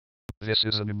This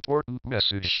is an important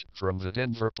message from the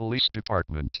Denver Police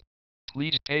Department.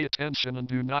 Please pay attention and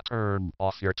do not turn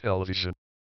off your television.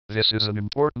 This is an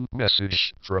important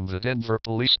message from the Denver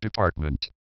Police Department.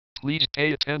 Please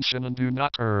pay attention and do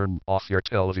not turn off your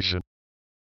television.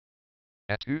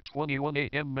 At 2:21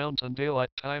 a.m. Mountain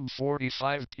Daylight Time,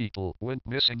 45 people went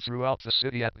missing throughout the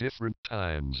city at different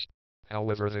times.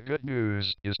 However, the good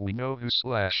news is we know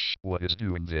who/what is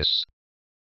doing this.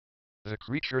 The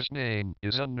creature's name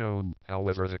is unknown,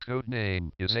 however the code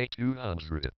name is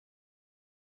A-200.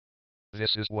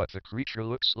 This is what the creature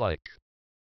looks like.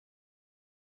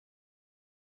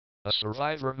 A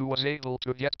survivor who was able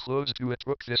to get close to it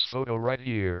took this photo right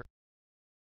here.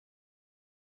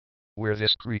 Where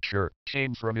this creature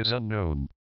came from is unknown.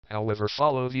 However,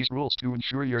 follow these rules to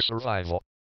ensure your survival.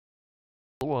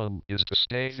 1 is to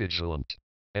stay vigilant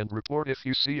and report if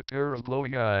you see a pair of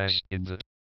glowing eyes in the.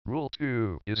 Rule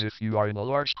 2 is if you are in a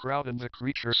large crowd and the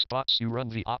creature spots you, run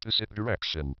the opposite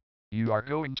direction. You are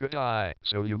going to die,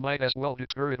 so you might as well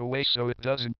deter it away so it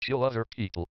doesn't kill other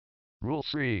people. Rule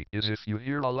 3 is if you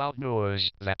hear a loud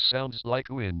noise that sounds like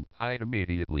wind, hide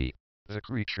immediately. The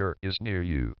creature is near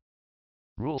you.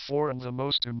 Rule 4 and the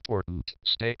most important,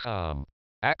 stay calm.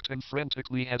 Acting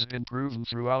frantically has been proven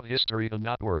throughout history to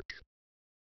not work.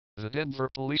 The Denver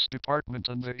Police Department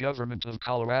and the government of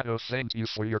Colorado thank you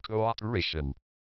for your cooperation.